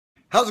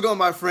How's it going,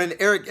 my friend?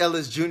 Eric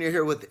Ellis Jr.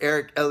 here with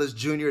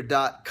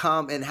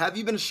EricEllisJr.com. And have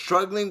you been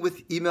struggling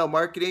with email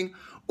marketing,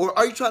 or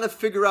are you trying to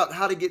figure out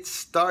how to get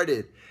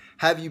started?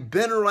 Have you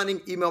been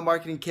running email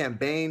marketing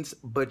campaigns,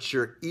 but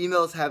your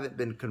emails haven't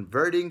been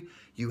converting?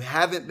 You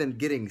haven't been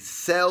getting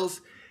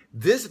sales?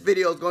 This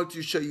video is going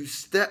to show you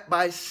step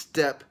by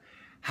step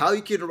how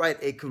you can write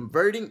a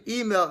converting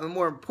email, and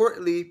more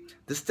importantly,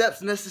 the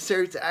steps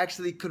necessary to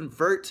actually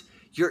convert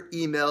your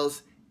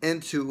emails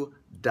into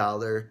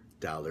dollar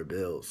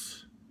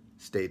bills.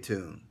 Stay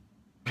tuned.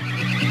 Over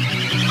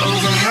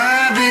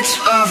habits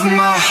of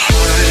my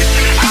heart,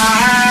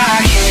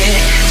 I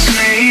can't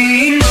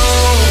say no.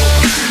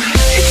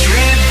 It's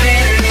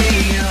ripping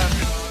me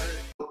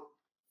apart.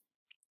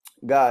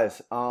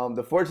 Guys,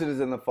 the fortune is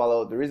in the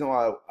follow. The reason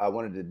why I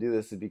wanted to do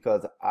this is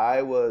because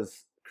I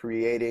was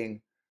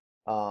creating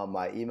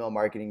my email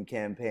marketing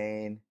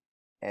campaign,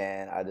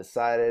 and I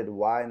decided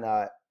why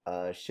not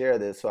share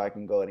this so I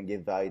can go ahead and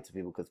give value to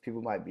people, because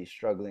people might be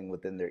struggling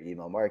within their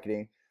email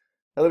marketing.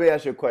 Now, let me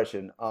ask you a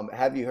question.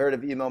 Have you heard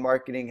of email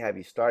marketing? Have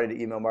you started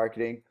email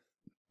marketing?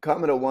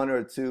 Comment a 1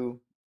 or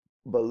 2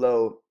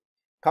 below.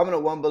 Comment a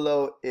 1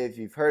 below if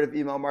you've heard of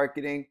email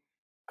marketing.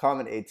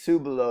 Comment a 2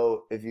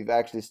 below if you've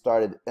actually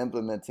started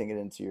implementing it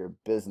into your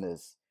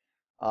business.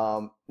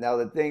 Now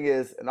the thing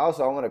is, and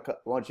also I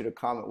want you to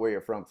comment where you're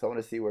from, because I want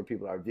to see where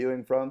people are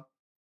viewing from.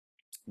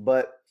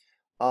 But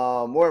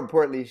more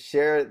importantly,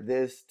 share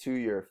this to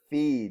your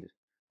feed.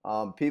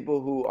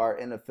 People who are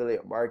in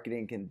affiliate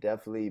marketing can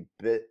definitely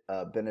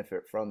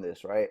benefit from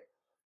this, right?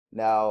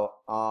 Now,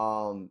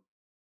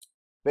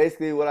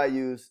 basically what I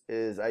use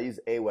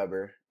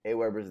Aweber.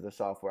 Aweber is the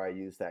software I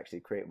use to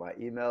actually create my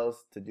emails,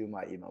 to do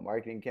my email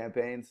marketing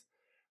campaigns,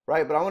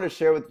 right? But I want to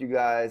share with you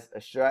guys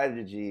a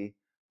strategy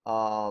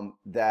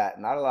that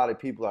not a lot of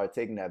people are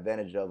taking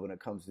advantage of when it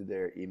comes to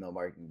their email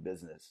marketing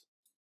business.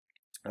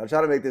 I'll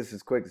try to make this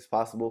as quick as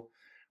possible,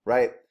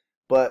 right?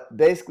 But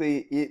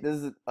basically, this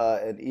is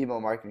an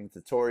email marketing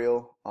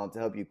tutorial to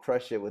help you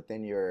crush it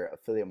within your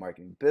affiliate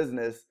marketing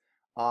business,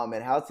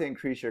 and how to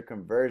increase your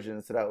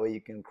conversion so that way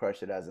you can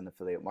crush it as an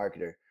affiliate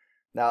marketer.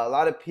 Now, a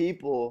lot of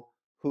people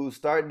who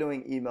start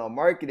doing email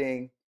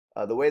marketing,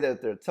 the way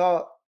that they're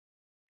taught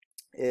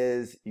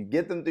is you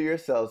get them through your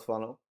sales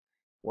funnel.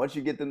 Once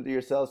you get them through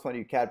your sales funnel,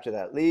 you capture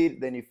that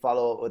lead, then you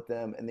follow up with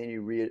them, and then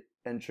you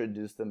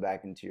reintroduce them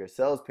back into your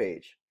sales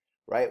page,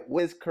 right?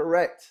 Which is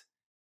correct.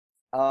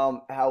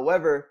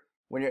 However,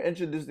 when you're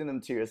introducing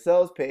them to your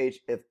sales page,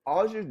 if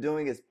all you're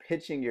doing is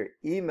pitching your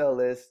email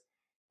list,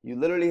 you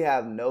literally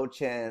have no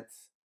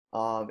chance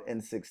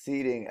in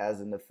succeeding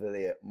as an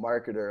affiliate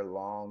marketer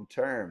long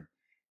term.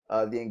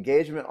 The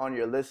engagement on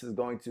your list is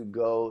going to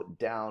go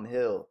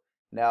downhill.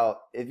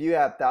 Now, if you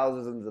have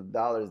thousands of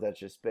dollars that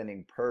you're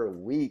spending per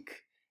week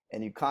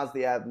and you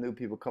constantly have new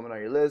people coming on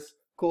your list,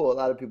 cool, a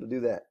lot of people do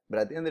that. But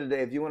at the end of the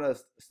day, if you want to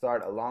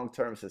start a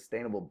long-term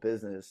sustainable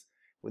business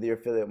with your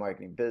affiliate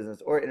marketing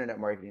business or internet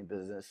marketing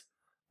business,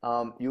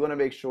 you want to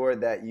make sure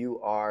that you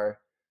are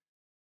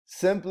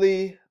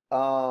simply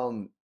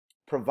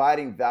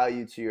providing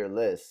value to your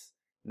list.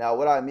 Now,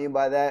 what I mean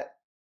by that,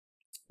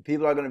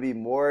 people are going to be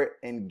more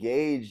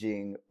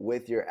engaging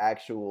with your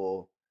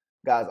actual,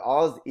 guys,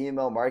 all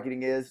email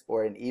marketing is,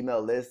 or an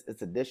email list,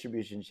 it's a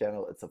distribution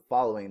channel, it's a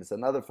following, it's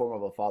another form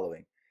of a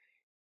following.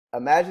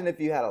 Imagine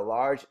if you had a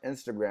large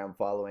Instagram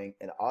following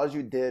and all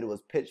you did was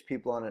pitch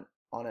people on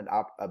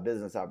a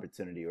business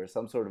opportunity or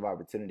some sort of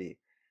opportunity.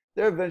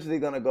 They're eventually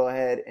going to go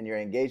ahead and your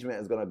engagement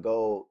is going to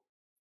go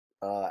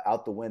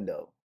out the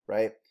window,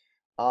 right?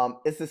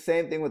 It's the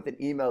same thing with an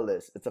email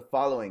list. It's a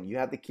following. You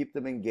have to keep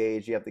them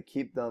engaged. You have to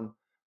keep them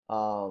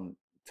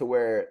to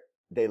where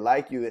they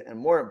like you. And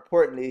more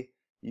importantly,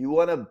 you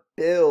want to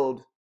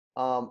build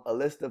a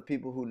list of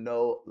people who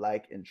know,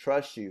 like, and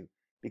trust you,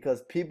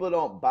 because people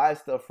don't buy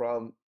stuff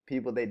from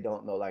people they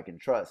don't know, like,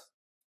 and trust.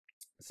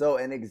 So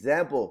an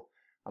example,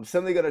 I'm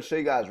simply going to show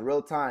you guys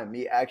real time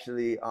me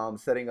actually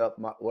setting up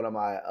one of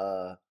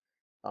my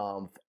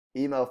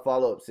email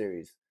follow-up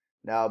series.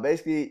 Now,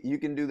 basically, you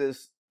can do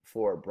this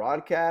for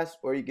broadcast,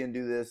 or you can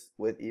do this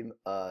with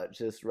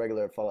just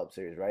regular follow-up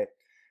series, right?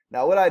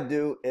 Now, what I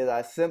do is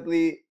I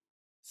simply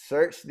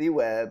search the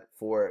web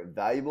for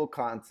valuable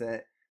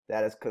content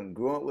that is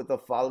congruent with the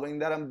following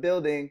that I'm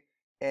building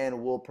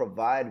and will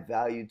provide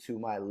value to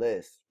my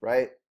list,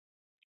 right?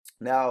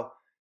 Now,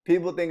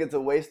 people think it's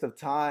a waste of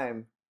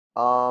time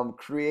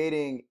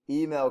creating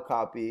email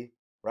copy,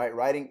 right?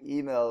 Writing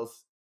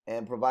emails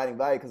and providing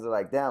value, because they're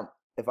like, damn,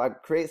 if I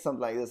create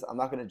something like this, I'm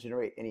not going to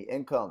generate any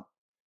income.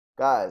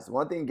 Guys,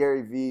 one thing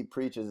Gary Vee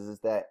preaches is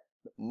that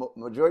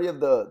majority of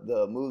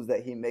the moves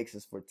that he makes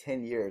is for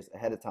 10 years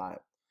ahead of time.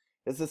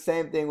 It's the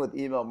same thing with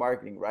email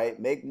marketing, right?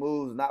 Make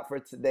moves not for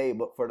today,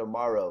 but for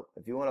tomorrow.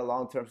 If you want a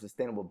long-term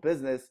sustainable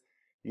business,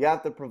 you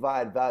have to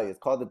provide value. It's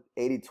called the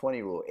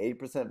 80-20 rule,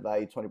 80%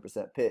 value,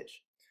 20%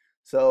 pitch.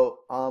 So,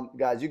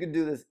 guys, you can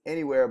do this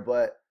anywhere,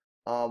 but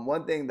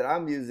one thing that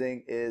I'm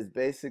using is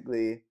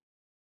basically,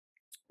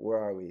 where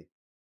are we?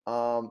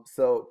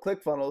 So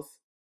ClickFunnels.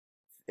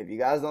 if you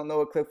guys don't know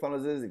what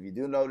ClickFunnels is, if you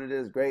do know what it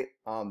is, great.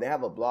 They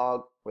have a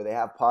blog where they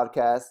have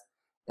podcasts,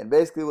 and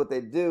basically what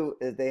they do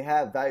is they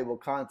have valuable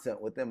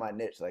content within my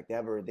niche. Like they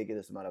have a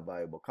ridiculous amount of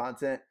valuable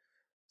content.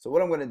 So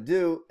what I'm going to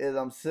do is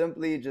I'm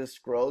simply just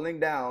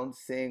scrolling down,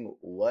 seeing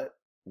what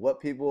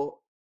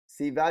people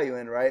see value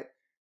in, right?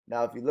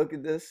 Now, if you look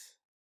at this,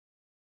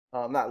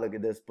 not look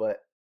at this, but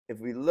if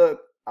we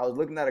look, I was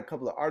looking at a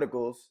couple of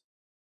articles.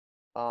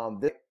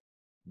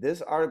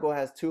 This article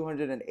has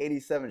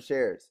 287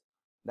 shares.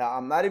 Now,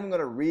 I'm not even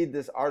going to read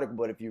this article,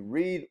 but if you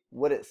read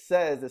what it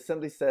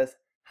simply says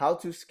how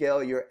to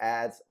scale your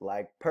ads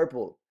like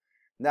purple.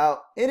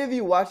 Now, any of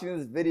you watching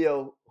this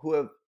video who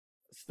have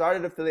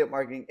started affiliate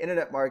marketing,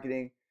 internet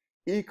marketing,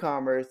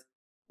 e-commerce,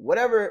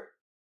 whatever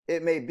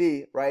it may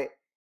be, right?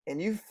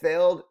 And you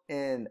failed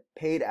in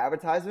paid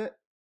advertisement,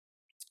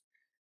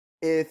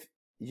 if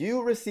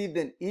you received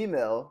an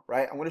email,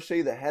 right? I'm going to show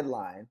you the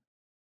headline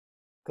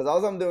because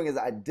all I'm doing is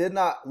I did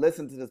not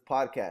listen to this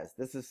podcast.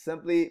 This is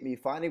simply me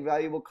finding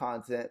valuable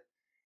content,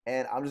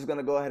 and I'm just going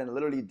to go ahead and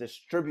literally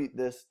distribute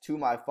this to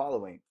my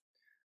following.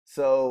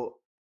 So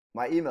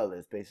my email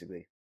list,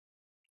 basically.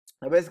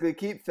 I basically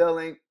keep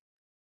failing,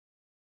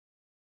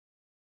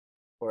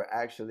 or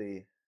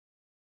actually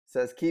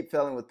says keep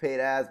failing with paid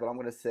ads, but I'm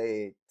going to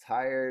say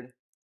tired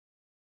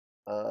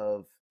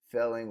of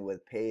failing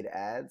with paid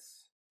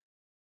ads.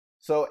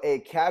 So a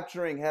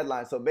capturing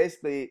headline. So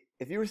basically,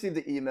 if you receive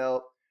the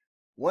email,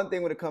 one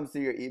thing when it comes to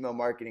your email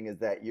marketing is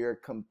that you're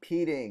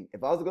competing.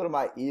 If I was to go to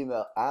my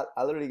email, I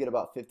literally get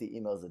about 50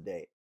 emails a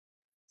day.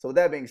 So with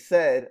that being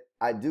said,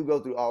 I do go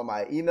through all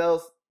my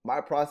emails. My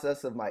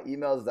process of my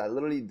emails is I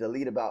literally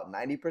delete about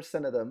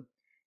 90% of them,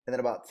 and then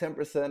about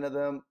 10% of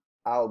them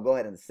I'll go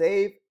ahead and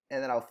save,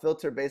 and then I'll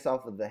filter based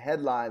off of the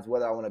headlines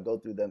whether I want to go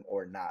through them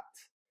or not.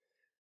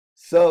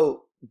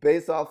 So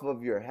based off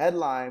of your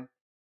headline,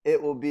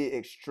 it will be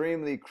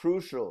extremely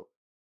crucial.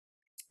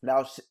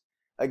 Now,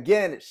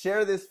 again,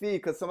 share this feed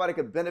because somebody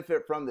could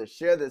benefit from this.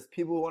 Share this.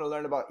 People who want to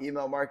learn about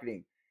email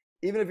marketing.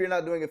 Even if you're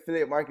not doing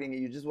affiliate marketing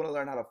and you just want to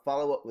learn how to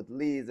follow up with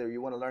leads, or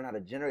you want to learn how to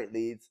generate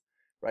leads,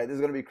 right? This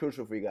is going to be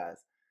crucial for you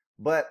guys.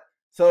 But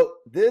so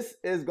this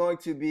is going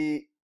to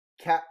be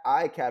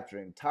eye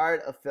capturing,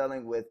 tired of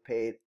failing with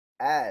paid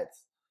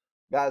ads.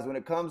 Guys, when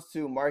it comes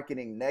to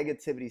marketing,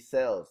 negativity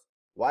sells.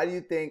 Why do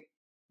you think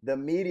the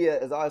media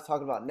is always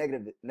talking about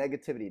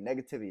negativity?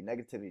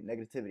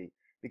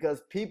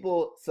 Because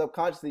people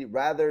subconsciously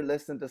rather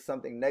listen to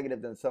something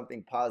negative than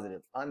something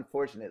positive,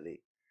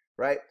 unfortunately,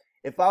 right?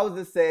 If I was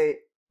to say,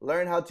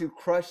 learn how to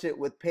crush it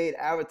with paid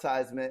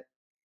advertisement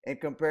in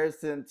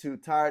comparison to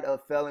tired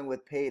of failing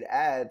with paid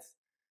ads,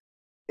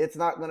 it's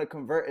not going to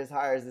convert as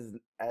high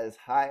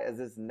as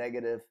this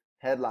negative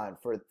headline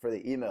for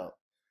the email.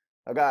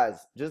 Now, guys,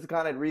 just to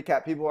kind of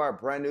recap, people who are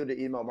brand new to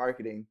email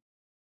marketing,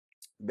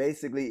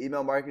 basically,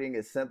 email marketing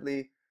is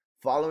simply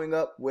following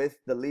up with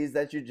the leads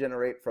that you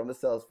generate from the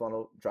sales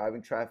funnel,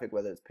 driving traffic,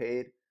 whether it's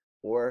paid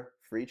or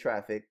free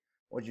traffic.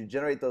 Once you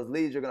generate those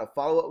leads, you're going to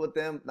follow up with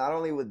them, not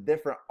only with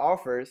different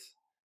offers,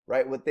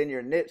 right, within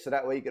your niche, so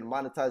that way you can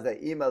monetize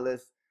that email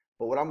list.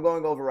 But what I'm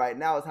going over right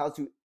now is how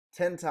to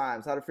 10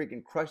 times, how to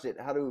freaking crush it,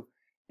 how to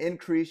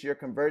increase your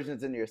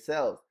conversions in your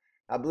sales.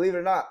 Now, believe it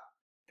or not,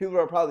 people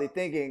are probably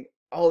thinking,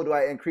 oh, do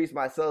I increase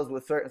my sales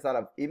with certain sort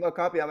of email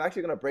copy? I'm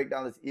actually going to break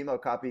down this email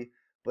copy.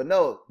 But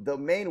no, the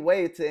main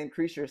way to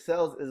increase your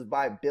sales is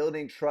by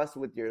building trust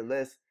with your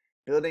list,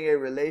 building a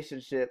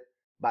relationship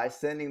by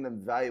sending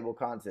them valuable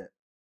content.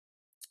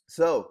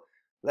 So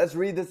let's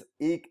read this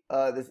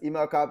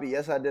email copy.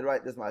 Yes, I did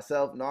write this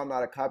myself. No, I'm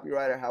not a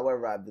copywriter.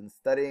 However, I've been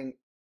studying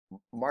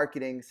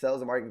marketing,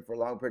 sales and marketing for a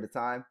long period of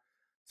time.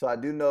 So I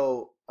do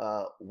know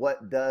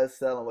what does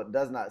sell and what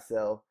does not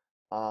sell.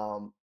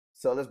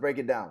 So let's break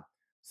it down.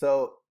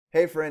 So,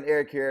 hey friend,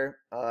 Eric here.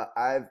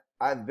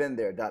 I've been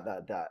there, ...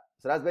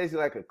 So that's basically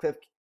like a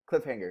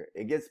cliffhanger.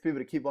 It gets people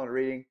to keep on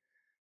reading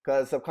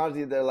because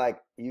subconsciously they're like,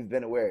 you've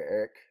been aware,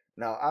 Eric.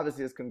 Now,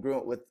 obviously it's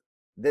congruent with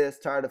this,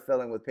 tired of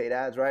failing with paid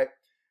ads, right?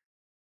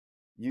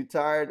 You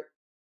tired?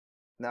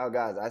 Now,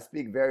 guys, I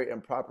speak very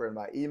improper in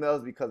my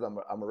emails because I'm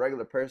a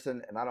regular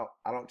person, and I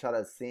don't try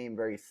to seem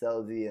very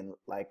salesy and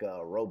like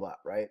a robot,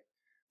 right?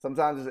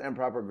 Sometimes it's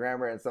improper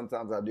grammar, and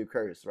sometimes I do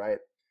curse, right?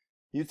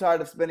 You tired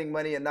of spending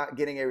money and not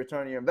getting a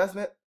return on your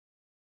investment?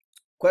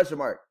 Question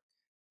mark.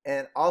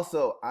 And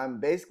also, I'm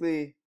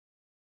basically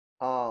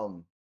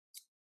starting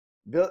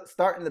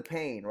the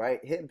pain, right?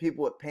 Hitting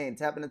people with pain,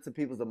 tapping into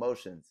people's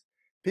emotions.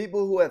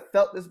 People who have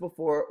felt this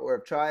before or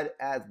have tried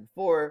ads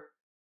before,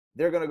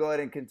 they're going to go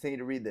ahead and continue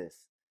to read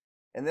this.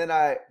 And then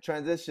I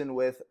transition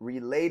with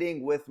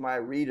relating with my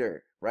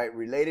reader, right?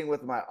 Relating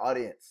with my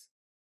audience.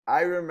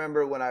 I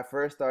remember when I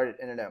first started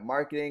internet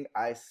marketing,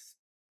 I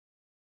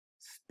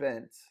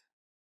spent,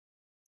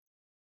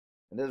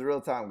 and this is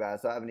real time,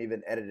 guys, so I haven't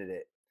even edited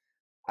it.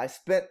 I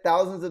spent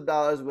thousands of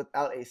dollars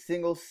without a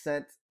single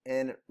cent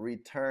in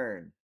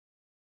return.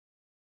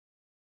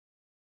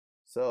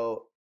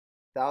 So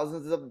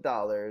thousands of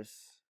dollars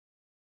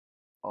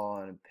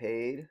on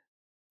paid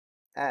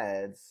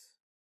ads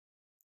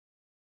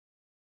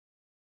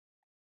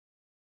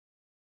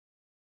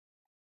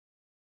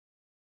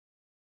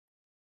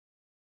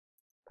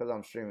because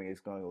I'm streaming,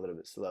 it's going a little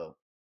bit slow.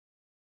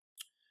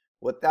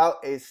 Without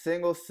a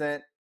single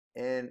cent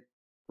in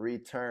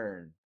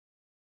return.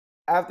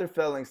 After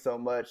failing so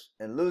much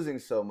and losing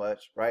so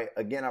much, right?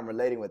 Again, I'm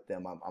relating with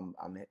them.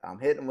 I'm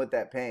hitting with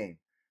that pain.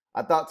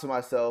 I thought to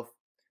myself,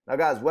 now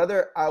guys,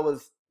 whether I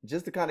was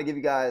just to kind of give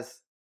you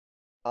guys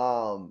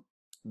um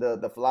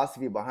the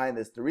philosophy behind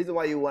this, the reason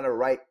why you want to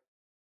write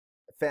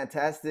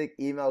fantastic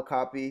email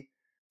copy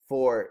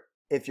for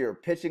if you're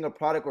pitching a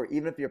product or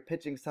even if you're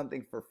pitching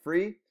something for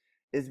free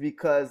is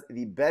because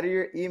the better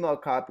your email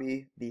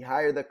copy, the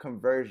higher the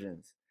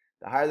conversions.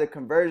 The higher the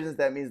conversions,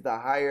 that means the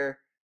higher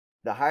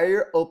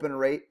your open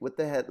rate with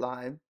the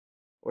headline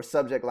or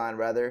subject line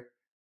rather,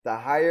 the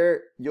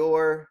higher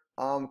your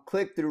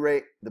click-through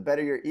rate, the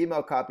better your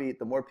email copy,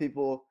 the more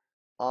people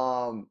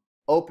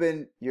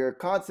open your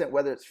content,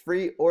 whether it's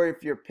free or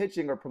if you're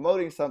pitching or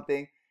promoting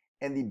something,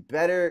 and the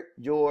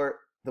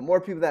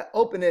more people that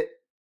open it,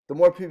 the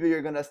more people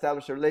you're going to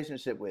establish a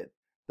relationship with,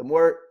 the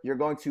more you're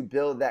going to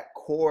build that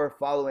core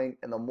following,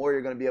 and the more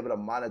you're going to be able to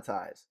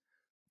monetize.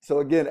 So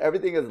again,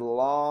 everything is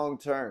long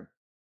term.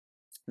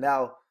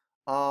 Now,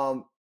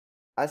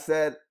 I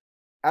said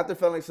after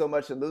failing so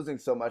much and losing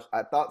so much,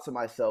 I thought to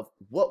myself,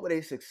 what would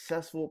a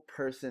successful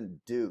person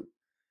do?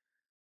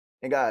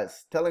 And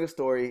guys, telling a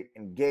story,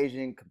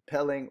 engaging,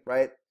 compelling,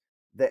 right?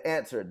 The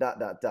answer, dot,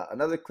 dot, dot.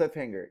 Another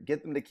cliffhanger.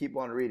 Get them to keep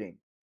on reading.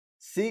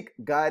 Seek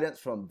guidance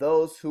from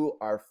those who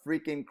are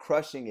freaking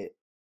crushing it.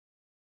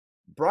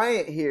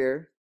 Bryant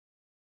here,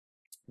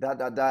 dot,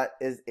 dot, dot,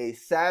 is a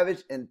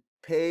savage in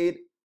paid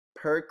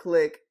per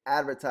click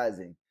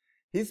advertising.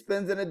 He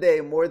spends in a day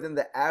more than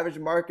the average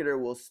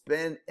marketer will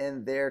spend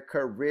in their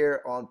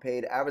career on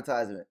paid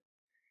advertisement.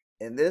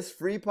 In this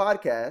free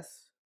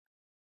podcast,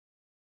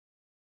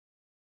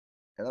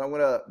 and then I'm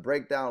going to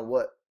break down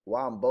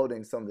why I'm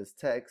bolding some of this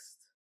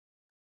text.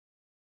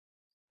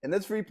 In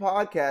this free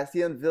podcast,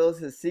 he unveils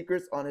his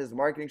secrets on his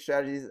marketing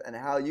strategies and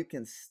how you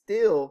can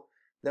steal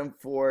them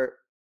for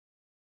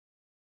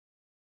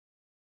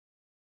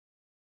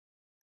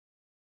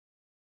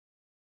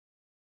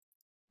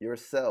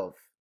yourself.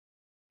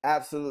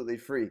 Absolutely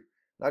free.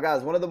 Now,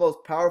 guys, one of the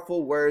most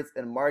powerful words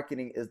in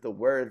marketing is the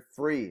word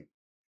free.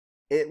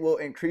 It will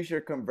increase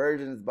your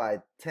conversions by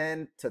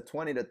 10 to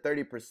 20 to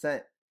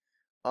 30%.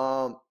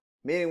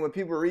 Meaning when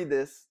people read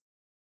this,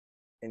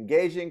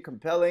 engaging,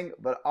 compelling,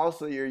 but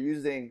also you're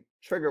using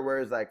trigger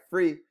words like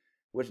free,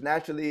 which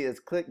naturally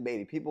is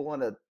clickbaity.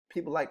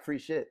 People like free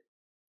shit.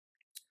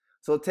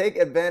 So take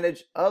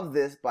advantage of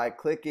this by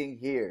clicking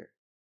here.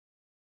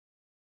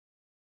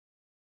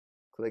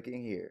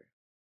 Clicking here.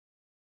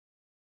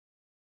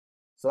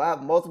 So I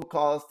have multiple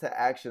calls to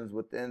actions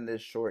within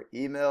this short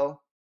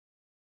email.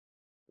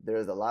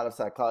 There's a lot of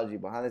psychology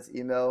behind this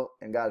email.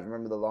 And guys,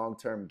 remember the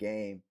long-term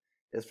game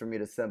is for me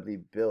to simply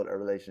build a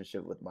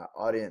relationship with my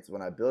audience.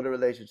 When I build a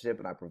relationship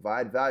and I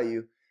provide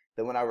value,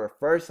 then when I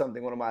refer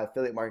something, one of my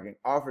affiliate marketing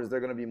offers, they're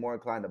going to be more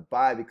inclined to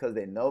buy because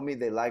they know me,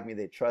 they like me,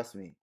 they trust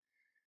me,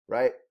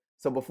 right?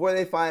 So before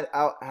they find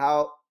out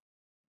how,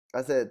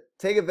 I said,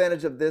 take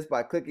advantage of this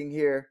by clicking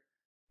here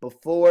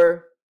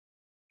before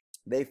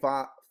they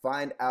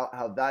find out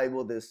how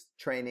valuable this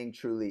training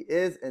truly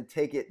is and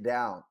take it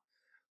down.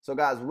 So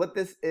guys, what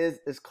this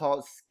is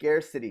called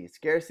scarcity.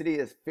 Scarcity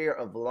is fear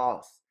of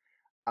loss.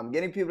 I'm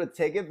getting people to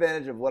take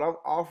advantage of what I'm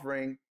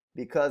offering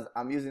because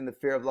I'm using the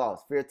fear of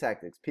loss, fear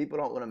tactics. People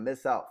don't want to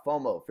miss out,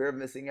 FOMO, fear of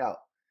missing out.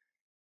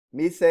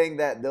 Me saying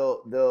that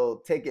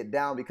they'll take it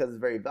down because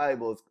it's very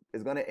valuable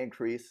is going to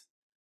increase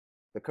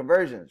the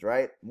conversions,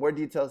 right? More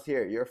details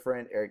here. Your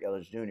friend, Eric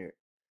Ellis Jr.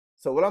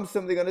 So what I'm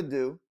simply going to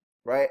do,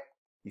 right?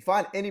 You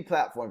find any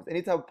platforms,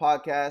 any type of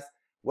podcast,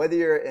 whether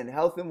you're in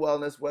health and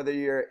wellness, whether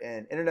you're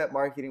in internet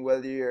marketing,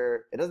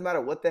 it doesn't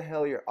matter what the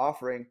hell you're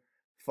offering,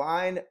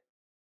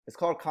 it's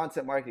called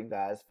content marketing,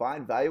 guys.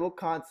 Find valuable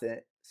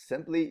content,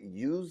 simply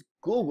use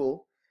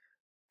Google,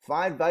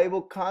 find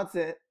valuable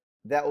content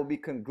that will be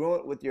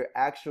congruent with your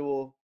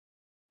actual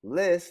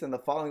list and the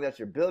following that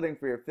you're building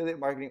for your affiliate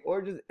marketing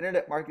or just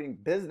internet marketing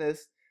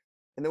business.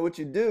 And then what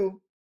you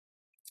do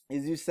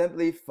is you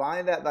simply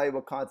find that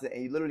valuable content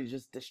and you literally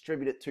just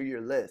distribute it to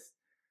your list.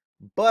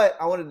 But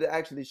I wanted to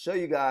actually show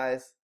you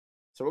guys,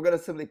 so we're going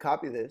to simply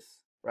copy this,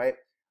 right?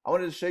 I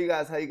wanted to show you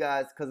guys how you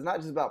guys, because it's not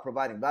just about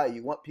providing value,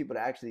 you want people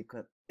to actually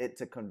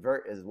to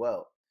convert as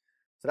well.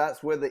 So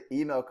that's where the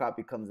email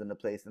copy comes into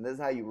place. And this is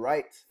how you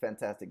write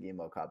fantastic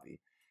email copy.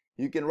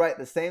 You can write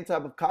the same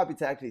type of copy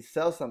to actually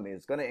sell something.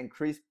 It's going to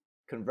increase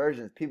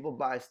conversions. People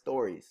buy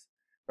stories,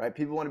 right?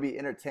 People want to be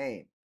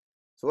entertained.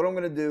 So what I'm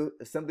going to do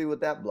is simply with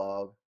that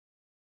blog,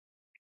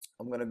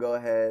 I'm going to go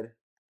ahead,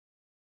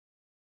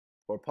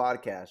 or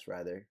podcast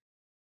rather.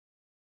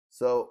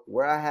 So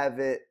where I have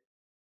it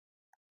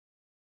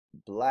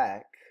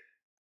black,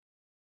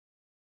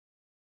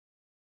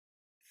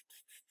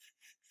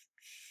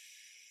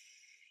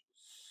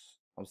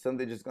 I'm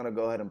simply just going to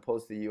go ahead and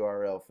post the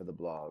URL for the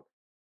blog,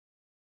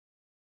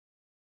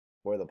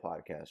 or the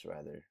podcast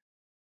rather.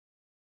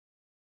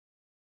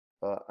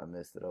 Oh, I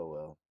missed it. Oh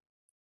well.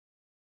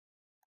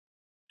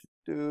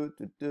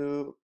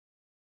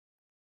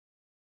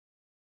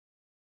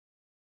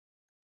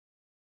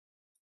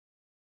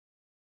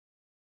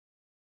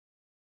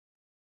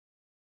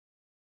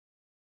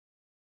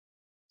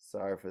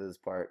 Sorry for this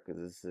part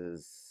because this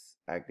is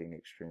acting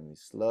extremely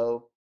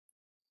slow.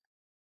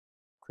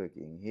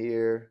 Clicking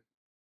here.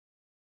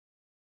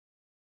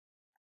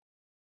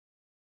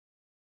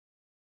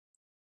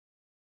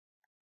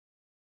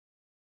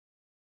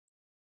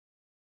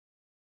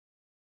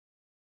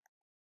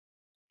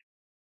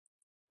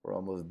 We're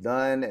almost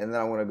done, and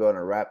then I want to go ahead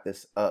and wrap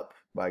this up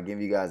by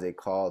giving you guys a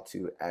call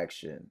to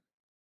action.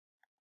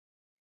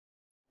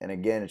 And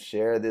again,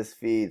 share this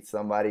feed.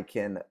 Somebody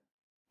can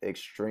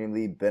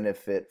extremely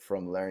benefit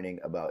from learning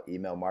about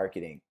email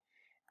marketing.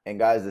 And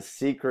guys, the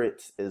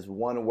secret is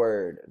one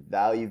word: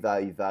 value,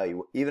 value,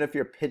 value. Even if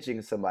you're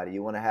pitching somebody,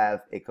 you want to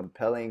have a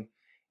compelling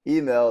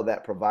email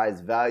that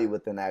provides value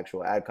within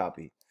actual ad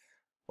copy.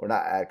 Or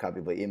not ad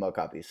copy, but email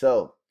copy.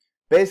 So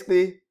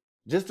basically,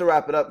 just to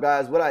wrap it up,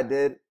 guys, what I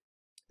did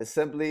is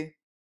simply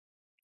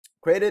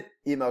created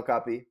email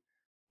copy.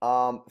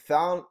 First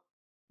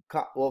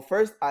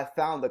I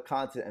found the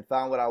content and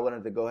found what I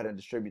wanted to go ahead and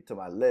distribute to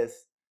my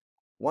list.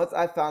 Once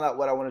I found out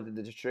what I wanted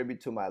to distribute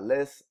to my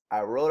list,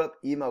 I wrote up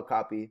email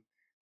copy.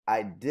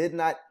 I did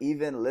not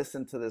even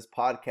listen to this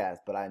podcast,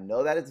 but I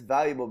know that it's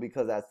valuable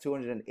because that's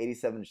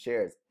 287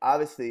 shares.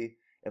 Obviously,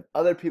 if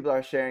other people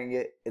are sharing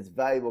it, it's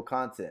valuable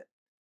content,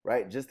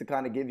 right? Just to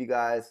kind of give you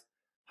guys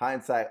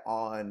hindsight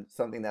on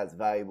something that's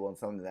valuable and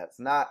something that's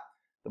not.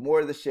 The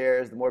more the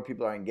shares, the more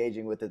people are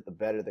engaging with it, the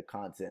better the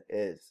content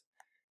is.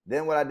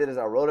 Then what I did is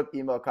I wrote up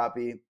email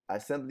copy. I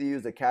simply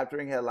used a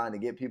capturing headline to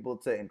get people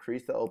to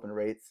increase the open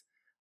rates.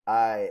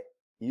 I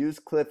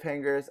used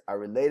cliffhangers. I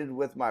related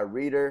with my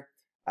reader.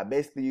 I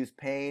basically used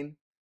pain.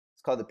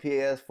 It's called the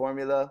PAS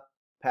formula,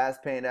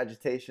 past pain,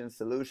 agitation,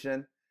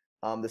 solution.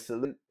 The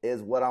solution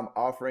is what I'm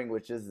offering,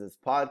 which is this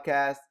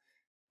podcast.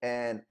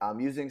 And I'm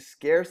using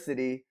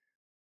scarcity,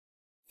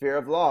 fear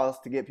of loss,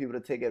 to get people to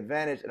take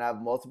advantage. And I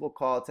have multiple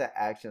call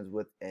to actions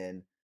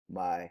within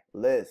my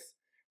list.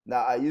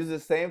 Now, I use the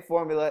same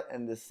formula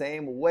and the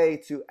same way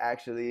to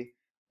actually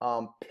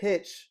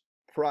pitch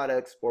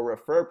products or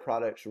refer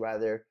products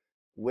rather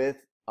with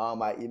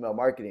my email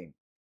marketing.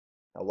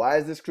 Now, why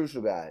is this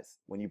crucial, guys?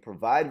 When you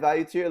provide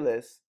value to your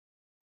list,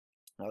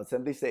 I'll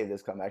simply save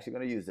this because I'm actually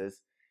going to use this.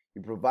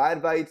 You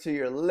provide value to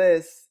your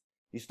list,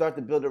 you start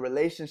to build a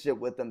relationship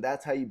with them.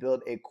 That's how you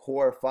build a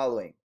core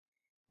following.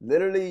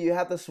 Literally, you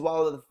have to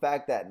swallow the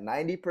fact that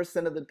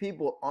 90% of the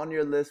people on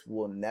your list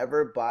will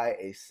never buy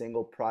a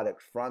single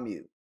product from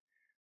you.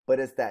 But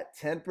it's that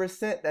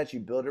 10% that you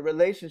build a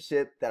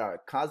relationship that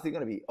are constantly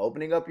going to be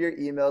opening up your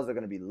emails. They're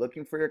going to be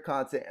looking for your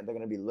content and they're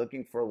going to be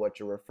looking for what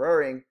you're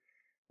referring.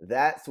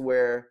 That's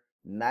where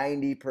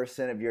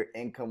 90% of your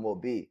income will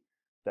be.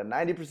 The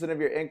 90% of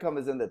your income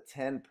is in the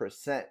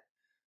 10%.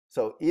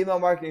 So email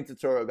marketing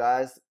tutorial,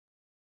 guys.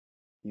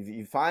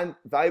 You find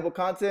valuable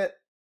content,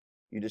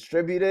 you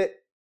distribute it,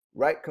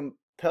 write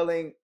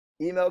compelling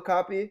email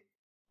copy,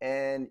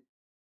 and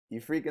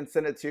you freaking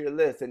send it to your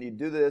list. And you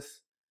do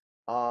this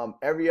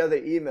every other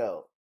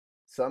email.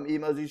 Some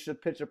emails you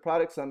should pitch a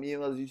product, some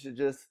emails you should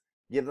just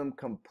give them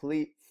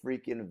complete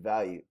freaking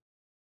value.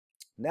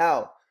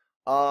 Now,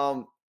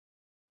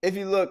 if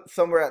you look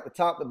somewhere at the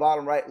top, the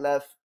bottom, right,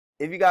 left,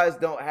 if you guys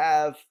don't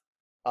have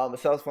a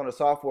sales funnel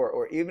software,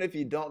 or even if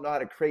you don't know how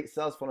to create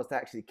sales funnels to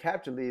actually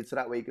capture leads so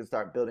that way you can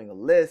start building a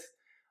list,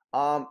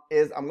 I'm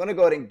going to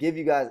go ahead and give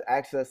you guys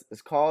access.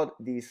 It's called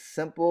the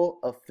Simple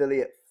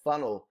Affiliate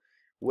Funnel,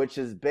 which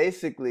is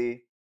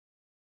basically,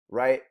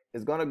 right,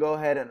 is going to go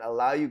ahead and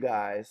allow you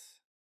guys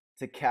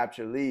to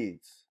capture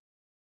leads.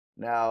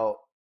 Now,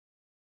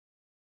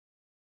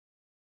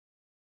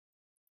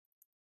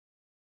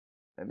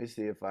 let me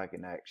see if I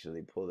can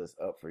actually pull this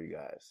up for you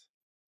guys.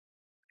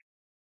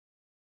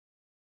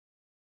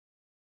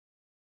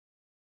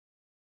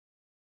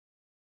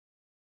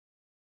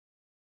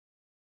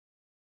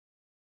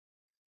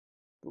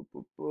 Boop,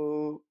 boop,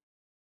 boop.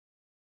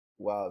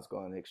 Wow, it's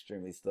going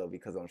extremely slow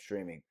because I'm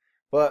streaming.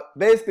 But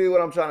basically what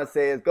I'm trying to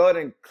say is go ahead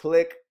and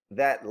click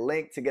that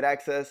link to get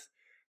access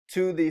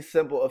to the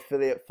Simple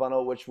Affiliate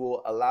Funnel, which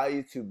will allow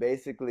you to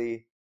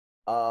basically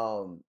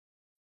start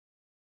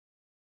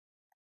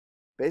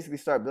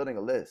building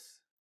a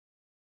list.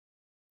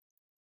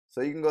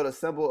 So you can go to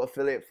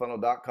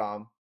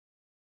simpleaffiliatefunnel.com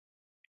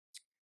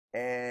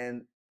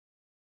and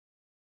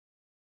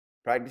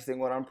practicing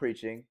what I'm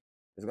preaching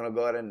is going to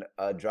go ahead and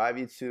drive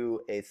you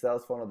to a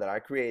sales funnel that I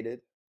created.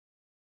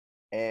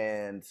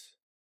 And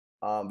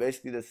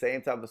basically the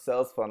same type of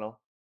sales funnel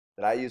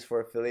that I use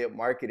for affiliate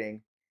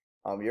marketing,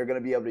 you're going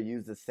to be able to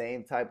use the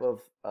same type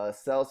of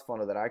sales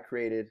funnel that I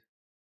created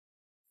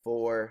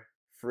for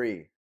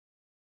free.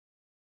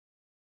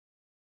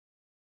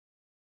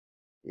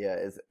 Yeah,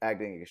 it's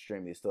acting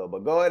extremely slow,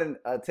 but go ahead and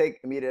take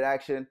immediate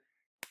action.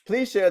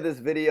 Please share this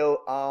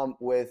video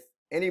with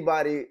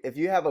anybody. If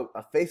you have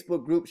a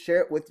Facebook group,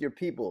 share it with your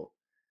people.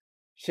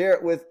 Share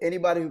it with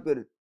anybody who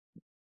could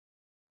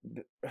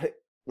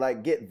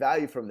like get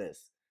value from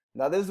this.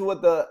 Now, this is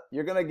what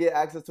you're going to get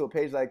access to a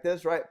page like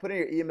this, right? Put in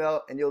your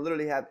email and you'll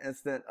literally have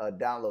instant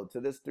download to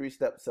this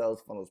 3-step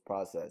sales funnels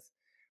process.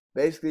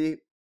 Basically,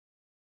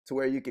 to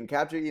where you can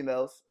capture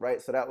emails,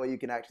 right? So that way you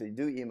can actually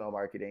do email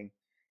marketing.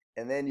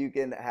 and then you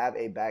can have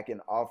a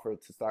back-end offer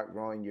to start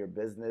growing your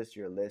business,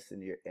 your list,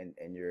 and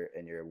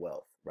your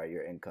wealth, right?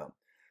 Your income.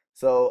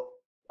 So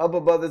up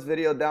above this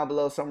video, down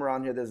below, somewhere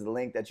around here, there's a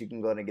link that you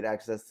can go and get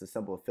access to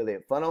Simple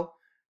Affiliate Funnel,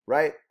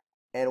 right?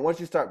 And once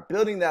you start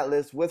building that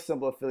list with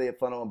Simple Affiliate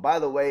Funnel, and by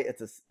the way,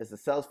 it's a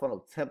sales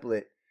funnel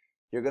template,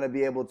 you're going to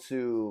be able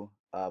to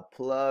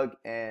plug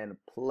and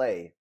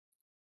play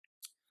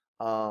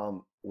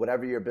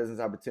whatever your business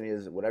opportunity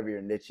is, whatever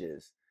your niche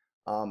is.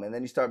 And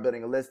then you start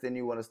building a list, then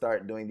you want to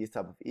start doing these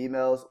type of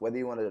emails, whether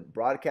you want to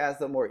broadcast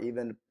them or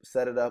even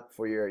set it up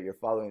for your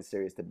following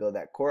series to build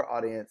that core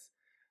audience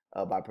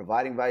by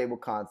providing valuable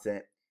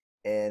content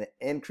and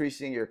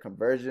increasing your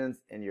conversions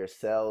and your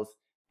sales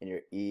in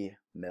your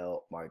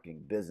email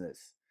marketing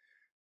business.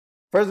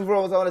 First and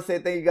foremost, I want to say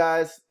thank you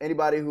guys,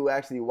 anybody who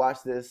actually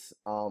watched this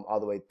all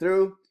the way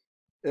through.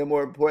 And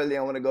more importantly,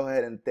 I want to go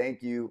ahead and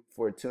thank you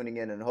for tuning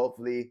in, and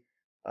hopefully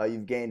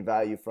you've gained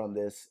value from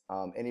this.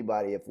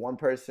 Anybody, if one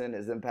person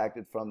is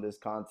impacted from this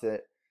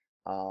content,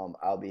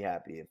 I'll be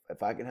happy.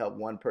 If I can help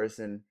one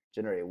person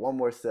generate one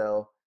more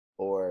sale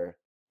or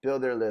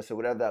build their list or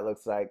whatever that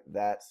looks like,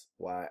 that's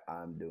why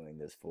I'm doing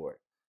this for.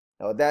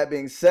 Now, with that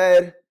being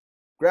said,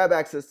 grab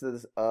access to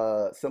this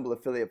Simple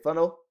Affiliate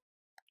Funnel,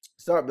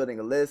 start building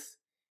a list,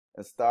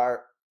 and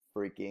start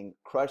freaking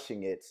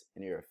crushing it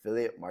in your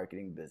affiliate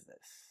marketing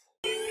business.